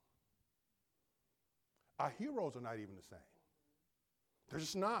same. Our heroes are not even the same. They're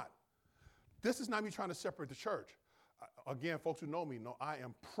just not. This is not me trying to separate the church. Again, folks who know me know I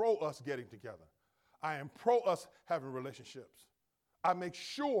am pro us getting together. I am pro us having relationships. I make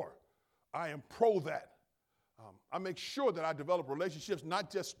sure I am pro that. I make sure that I develop relationships,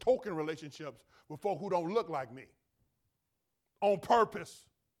 not just token relationships with folk who don't look like me, on purpose.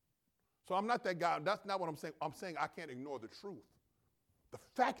 So I'm not that guy. That's not what I'm saying. I'm saying I can't ignore the truth. The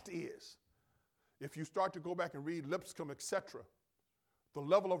fact is, if you start to go back and read Lipscomb, etc., the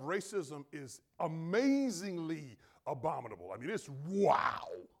level of racism is amazingly abominable. I mean, it's wow.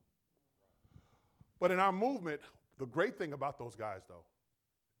 But in our movement, the great thing about those guys, though,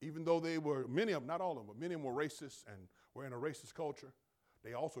 even though they were, many of them, not all of them, but many of them were racist and were in a racist culture,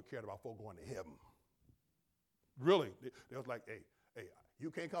 they also cared about folk going to heaven. Really, they was like, hey, you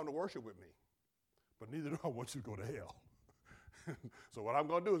can't come to worship with me, but neither do I want you to go to hell. So what I'm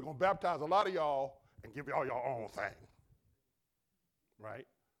going to do is going to baptize a lot of y'all and give y'all your own thing. Right?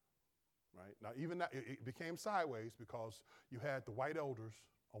 Right? Now, even that, it became sideways because you had the white elders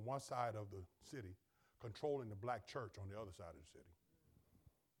on one side of the city controlling the black church on the other side of the city.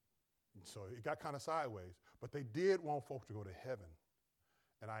 And so it got kind of sideways. But they did want folks to go to heaven,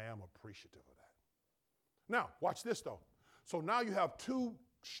 and I am appreciative of that. Now, watch this, though. So now you have two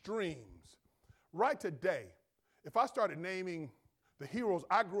streams. Right today, if I started naming the heroes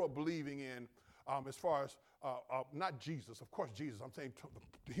I grew up believing in, as far as not Jesus, of course Jesus, I'm saying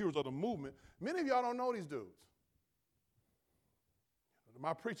the heroes of the movement, many of y'all don't know these dudes.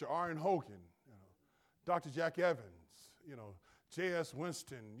 My preacher, Aaron Hogan, Dr. Jack Evans, J.S.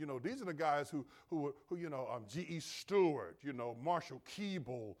 Winston, these are the guys who G.E. Stewart, Marshall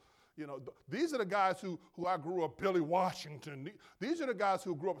Keeble, these are the guys who I grew up, Billy Washington. These are the guys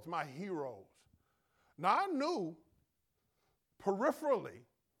who grew up as my heroes. Now, I knew peripherally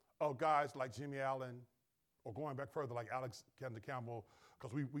of guys like Jimmy Allen, or going back further, like Alexander Campbell,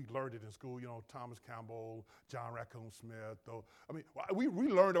 because we learned it in school, Thomas Campbell, John Raccoon Smith. We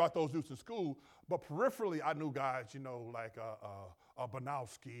learned about those dudes in school, but peripherally I knew guys, like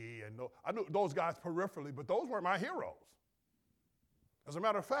Banowski, and I knew those guys peripherally, but those weren't my heroes. As a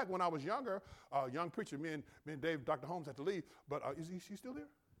matter of fact, when I was younger, young preacher, me and Dave, Dr. Holmes had to leave, but is he still there?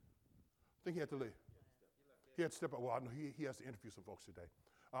 I think he had to leave. He had to step up. Well, I know he has to interview some folks today.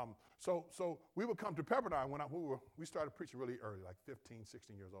 So we would come to Pepperdine when we started preaching really early, like 15,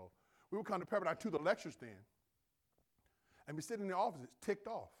 16 years old. We would come to Pepperdine to the lecture stand and be sitting in the offices ticked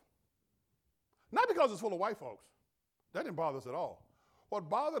off. Not because it's full of white folks. That didn't bother us at all. What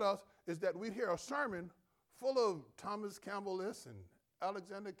bothered us is that we'd hear a sermon full of Thomas Campbell this and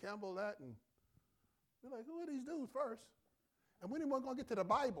Alexander Campbell that, and we're like, who are these dudes first? And we didn't want to get to the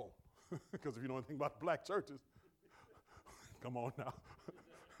Bible, because if you know anything about black churches, come on now.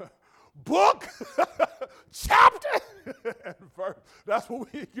 Book, chapter, and verse. That's what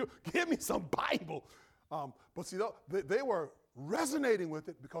you give me some Bible. But see, they were resonating with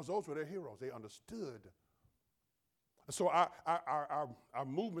it because those were their heroes. They understood. So our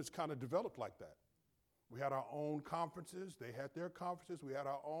movements kind of developed like that. We had our own conferences. They had their conferences. We had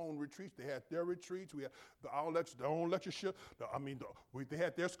our own retreats. They had their retreats. We had their own lectureship. They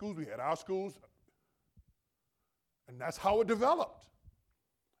had their schools. We had our schools. And that's how it developed.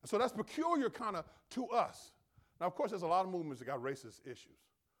 And so that's peculiar kind of to us. Now, of course, there's a lot of movements that got racist issues.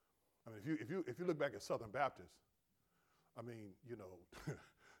 I mean, if you look back at Southern Baptists, I mean, you know,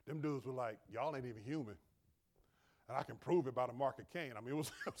 them dudes were like, y'all ain't even human. And I can prove it by the mark of Cain. I mean, it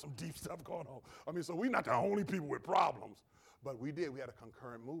was some deep stuff going on. I mean, so we're not the only people with problems, but we had a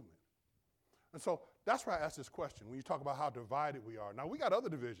concurrent movement. And so that's why I asked this question. When you talk about how divided we are. Now, we got other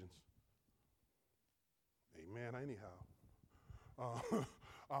divisions. Amen, anyhow.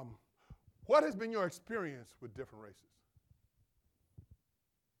 What has been your experience with different races?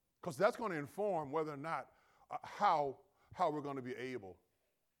 Because that's going to inform whether or not how we're going to be able.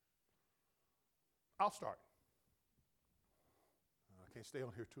 I'll start. I can't stay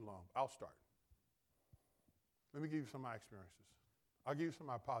on here too long. I'll start. Let me give you some of my experiences. I'll give you some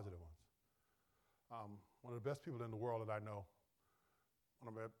of my positive ones. One of the best people in the world that I know,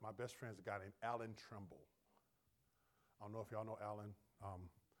 one of my best friends, a guy named Alan Trimble. I don't know if y'all know Alan.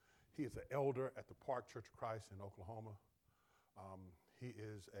 He is an elder at the Park Church of Christ in Oklahoma. He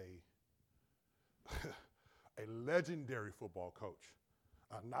is a legendary football coach.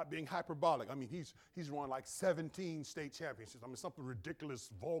 Not being hyperbolic. I mean, he's won like 17 state championships. I mean, something ridiculous,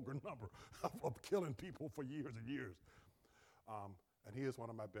 vulgar number of killing people for years and years. And he is one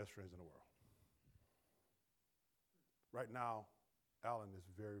of my best friends in the world. Right now, Alan is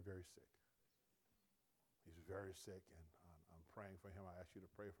very, very sick. He's very sick, and I'm praying for him. I ask you to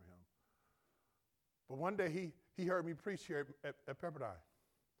pray for him. But one day he heard me preach here at Pepperdine.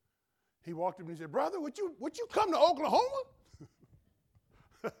 He walked up and he said, "Brother, would you come to Oklahoma?"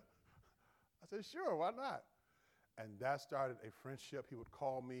 I said, "Sure, why not?" And that started a friendship. He would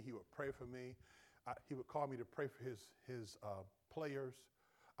call me. He would pray for me. He would call me to pray for his players.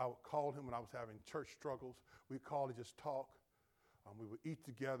 I would call him when I was having church struggles. We'd call to just talk. We would eat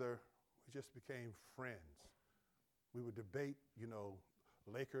together. We just became friends. We would debate,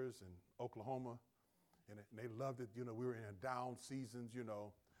 Lakers and Oklahoma, and they loved it. We were in down seasons, and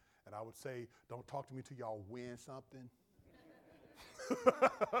I would say, "Don't talk to me till y'all win something."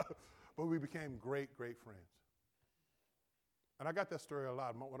 But we became great, great friends. And I got that story a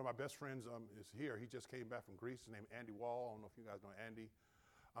lot. One of my best friends is here. He just came back from Greece. His name is Andy Wall. I don't know if you guys know Andy.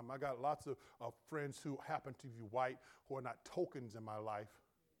 I got lots of friends who happen to be white, who are not tokens in my life,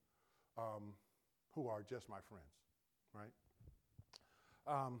 who are just my friends, right?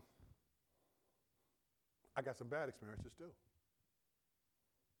 I got some bad experiences too.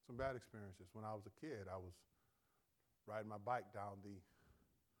 Some bad experiences. When I was a kid, I was riding my bike down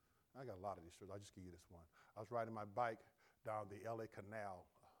I got a lot of these stories. I'll just give you this one. I was riding my bike down the LA Canal.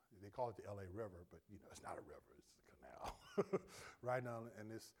 They call it the LA River, but it's not a river, it's a canal. Riding on, and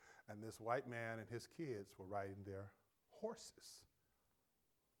this white man and his kids were riding their horses.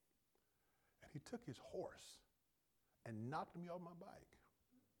 And he took his horse and knocked me off my bike.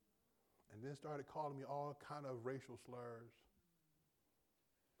 And then started calling me all kind of racial slurs.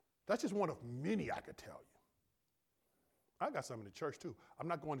 That's just one of many I could tell you. I got some in the church too. I'm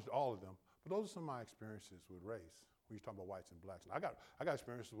not going into all of them, but those are some of my experiences with race. When you're talking about whites and blacks, and I got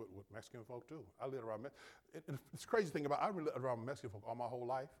experiences with Mexican folk too. I lived around. It's crazy thing about I lived around Mexican folk all my whole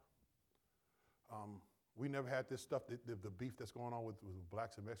life. We never had this stuff, the beef that's going on with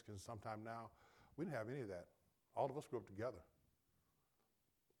blacks and Mexicans sometime now. We didn't have any of that. All of us grew up together.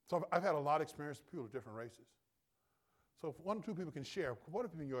 So I've had a lot of experience with people of different races. So if one or two people can share, what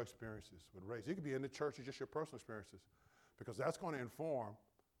have been your experiences with race? It could be in the church or just your personal experiences, because that's going to inform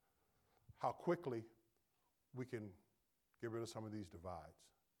how quickly we can get rid of some of these divides.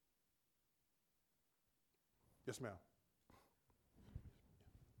 Yes, ma'am.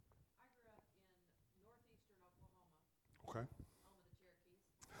 I grew up in northeastern Oklahoma, Okay. home of the Cherokees.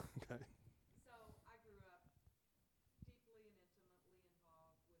 Okay. So I grew up deeply and intimately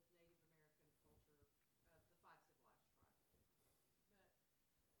involved with Native American culture of the five civilized tribes.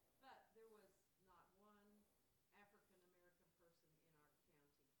 But there was not one African American person in our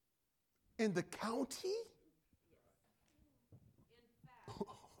county. In the county? In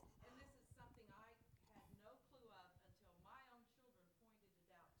fact, and this is something I had no clue of until my own children pointed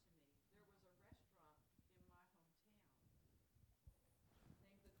it out to me. There was a restaurant in my hometown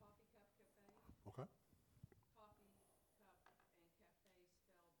named the Coffee Cup Cafe. Okay. Coffee, cup, and cafe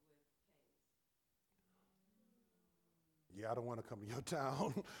spelled with K's. Yeah, I don't want to come to your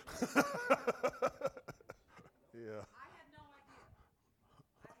town. Yeah. I had no idea.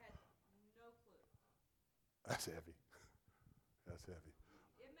 I had no clue. That's heavy. That's heavy.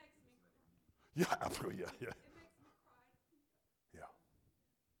 It makes me cry. Yeah, absolutely. Yeah. It makes me cry. Yeah.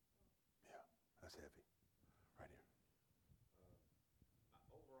 Yeah. That's heavy. Right here.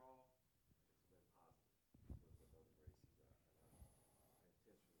 Overall, it's been positive with other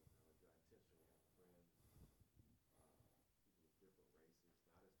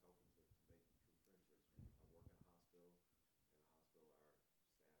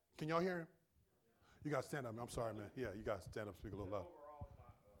Can y'all hear him? You got to stand up. I'm sorry, man. Yeah, you got to stand up, speak a little loud. Overall, my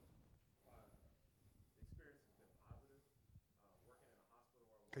experience has been positive. Working in a hospital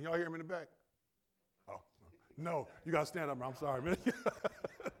or Can y'all hear him in the back? Oh, no. You got to stand up. I'm sorry, man.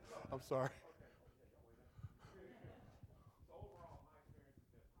 I'm sorry. so overall, my experience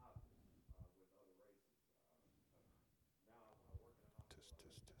has been positive with other races. Now I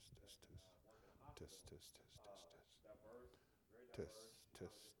work in a hospital. Diverse, very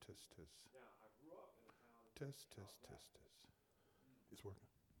diverse. Now I grew up in a town. It's working.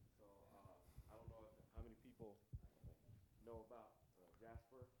 So I don't know how many people know about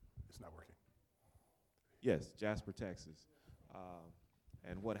Jasper. It's not working. Yes, Jasper, Texas.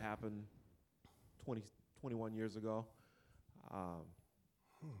 And what happened 21 years ago.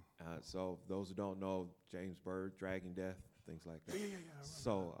 So those who don't know, James Byrd, Dragging Death, things like that. Yeah.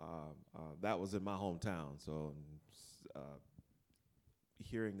 So that was in my hometown. So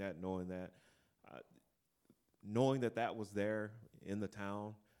hearing that, knowing that was there in the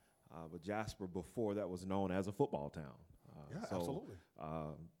town, but Jasper before that was known as a football town. Absolutely.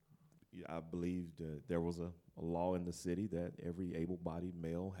 I believed there was a law in the city that every able-bodied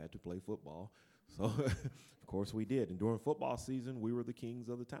male had to play football. So, of course, we did. And during football season, we were the kings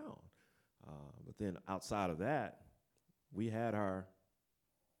of the town. But then outside of that, we had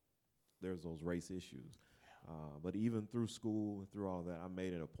there's those race issues. But even through school and through all that, I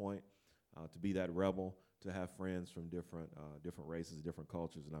made it a point to be that rebel, to have friends from different races, different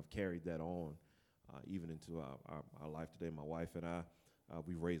cultures, and I've carried that on even into our life today. My wife and I,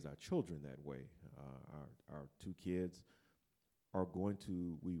 we raised our children that way. Our two kids are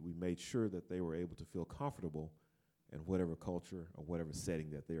we made sure that they were able to feel comfortable in whatever culture or whatever setting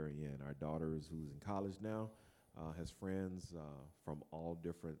that they're in. Our daughter, who's in college now, has friends from all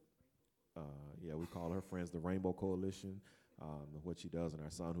different, we call her friends the Rainbow Coalition, what she does, and our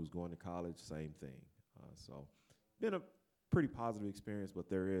son who's going to college, same thing. So been a pretty positive experience, but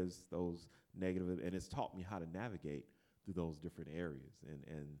there is those negative, and it's taught me how to navigate through those different areas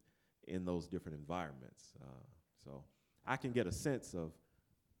and in those different environments. So I can get a sense of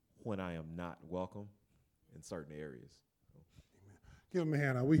when I am not welcome in certain areas. Give him a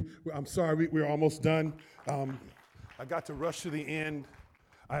hand. I'm sorry, we're almost done. I got to rush to the end.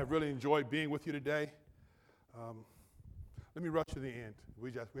 I have really enjoyed being with you today. Let me rush to the end.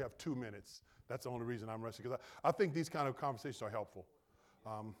 We have 2 minutes. That's the only reason I'm rushing, because I think these kind of conversations are helpful.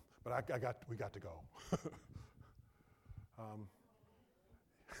 But we got to go.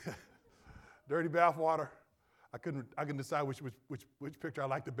 Dirty bathwater. I couldn't decide which picture I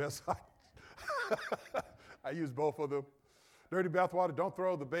liked the best. I used both of them. Dirty bathwater. Don't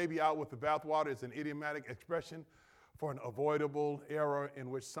throw the baby out with the bathwater. It's an idiomatic expression for an avoidable error in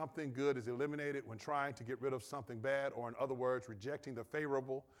which something good is eliminated when trying to get rid of something bad, or in other words, rejecting the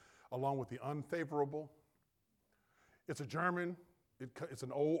favorable along with the unfavorable. It's a German. It's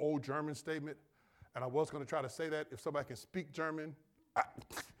an old German statement, and I was going to try to say that if somebody can speak German,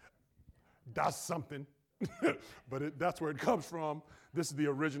 that's something. But that's where it comes from. This is the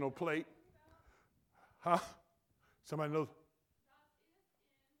original plate. Huh? Somebody knows?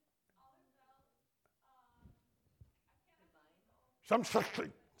 Some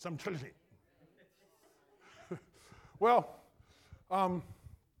something. Well, I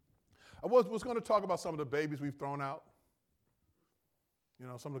was going to talk about some of the babies we've thrown out. You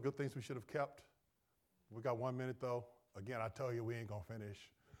know, some of the good things we should have kept. We got 1 minute, though. Again, I tell you, we ain't going to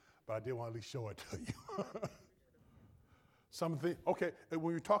finish. But I did want to at least show it to you. Okay,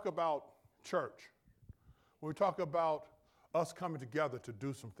 when we talk about church, when we talk about us coming together to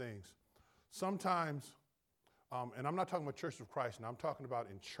do some things, sometimes, and I'm not talking about Church of Christ now, I'm talking about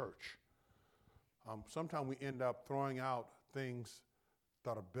in church. Sometimes we end up throwing out things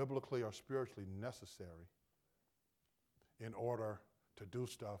that are biblically or spiritually necessary in order to do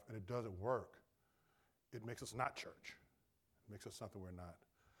stuff, and it doesn't work. It makes us not church. It makes us something we're not.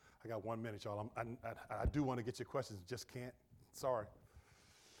 I got 1 minute, y'all. I do want to get your questions, just can't. Sorry.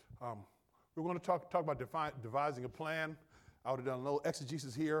 We're going to talk about devising a plan. I would have done a little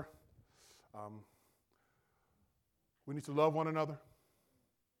exegesis here. We need to love one another.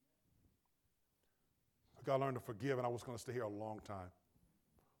 We've got to learn to forgive, and I was going to stay here a long time.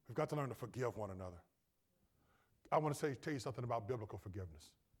 We've got to learn to forgive one another. I want to tell you something about biblical forgiveness.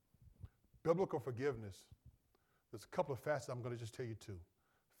 Biblical forgiveness, there's a couple of facets. I'm going to just tell you two.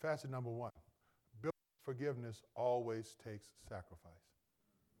 Facet number one, biblical forgiveness always takes sacrifice.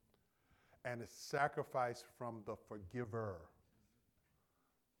 And it's sacrifice from the forgiver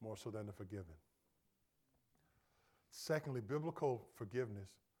more so than the forgiven. Secondly, biblical forgiveness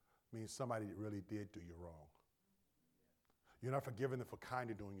means somebody really did do you wrong. You're not forgiving them for kind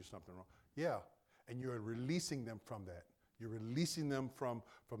of doing you something wrong. Yeah, and you're releasing them from that. You're releasing them from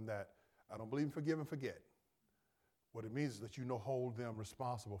that. I don't believe in forgive and forget. What it means is that you hold them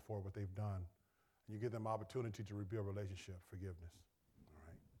responsible for what they've done. And you give them opportunity to rebuild relationship, forgiveness.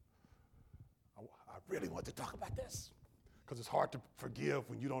 All right? I really want to talk about this because it's hard to forgive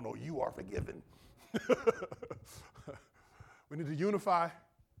when you don't know you are forgiven. We need to unify.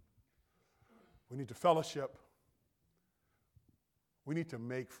 We need to fellowship. We need to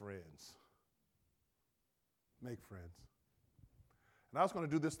make friends. Make friends. And I was going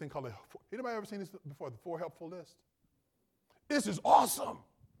to do this thing called anybody ever seen this before? The 4 helpful list. This is awesome.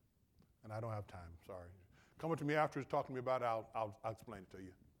 And I don't have time, sorry. Come up to me after, talk to me about it, I'll explain it to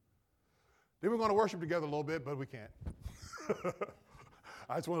you. Then we're going to worship together a little bit, but we can't.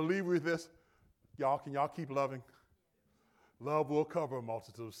 I just want to leave you with this. Can y'all keep loving? Love will cover a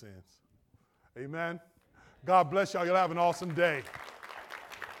multitude of sins. Amen. God bless y'all. You'll have an awesome day.